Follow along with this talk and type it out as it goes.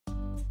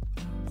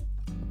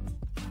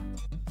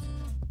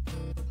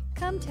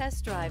Come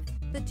test drive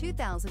the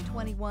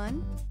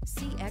 2021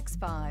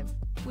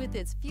 CX-5. With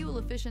its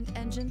fuel-efficient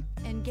engine,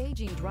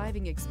 engaging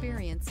driving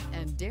experience,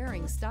 and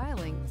daring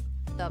styling,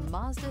 the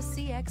Mazda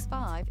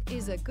CX-5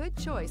 is a good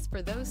choice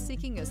for those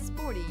seeking a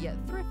sporty yet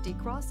thrifty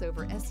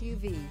crossover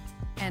SUV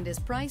and is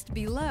priced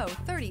below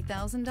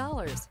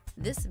 $30,000.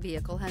 This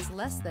vehicle has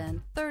less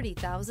than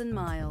 30,000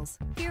 miles.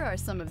 Here are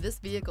some of this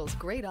vehicle's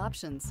great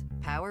options: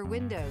 power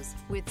windows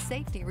with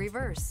safety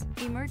reverse,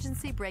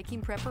 emergency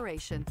braking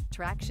preparation,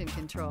 traction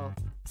control,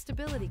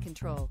 stability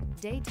control,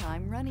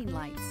 daytime running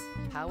lights,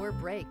 power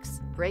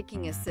brakes,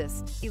 braking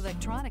assist,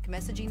 electronic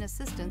messaging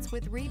assistance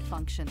with read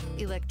function,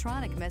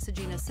 electronic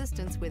messaging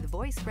assistance with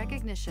voice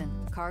recognition,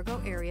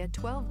 cargo area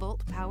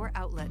 12-volt power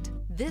outlet.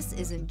 This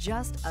isn't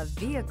just a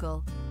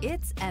vehicle,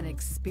 it's an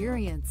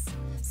experience.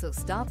 So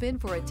stop in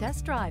for a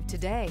test drive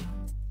today.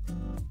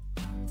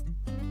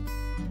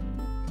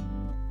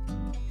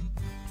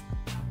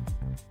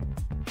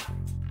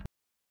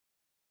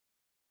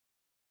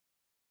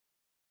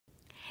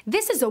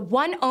 This is a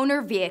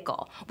one-owner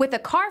vehicle with a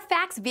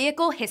Carfax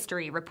Vehicle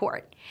History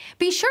Report.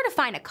 Be sure to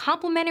find a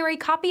complimentary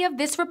copy of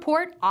this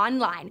report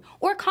online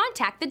or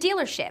contact the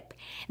dealership.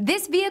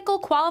 This vehicle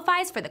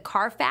qualifies for the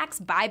Carfax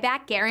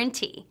Buyback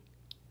Guarantee.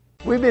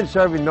 We've been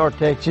serving North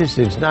Texas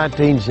since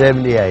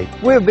 1978.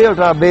 We've built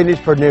our business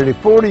for nearly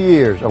 40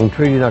 years on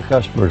treating our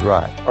customers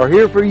right. Are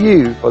here for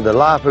you for the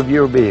life of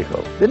your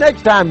vehicle. The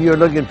next time you're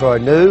looking for a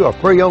new or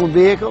pre-owned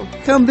vehicle,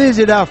 come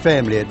visit our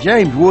family at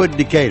James Wood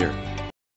Decatur.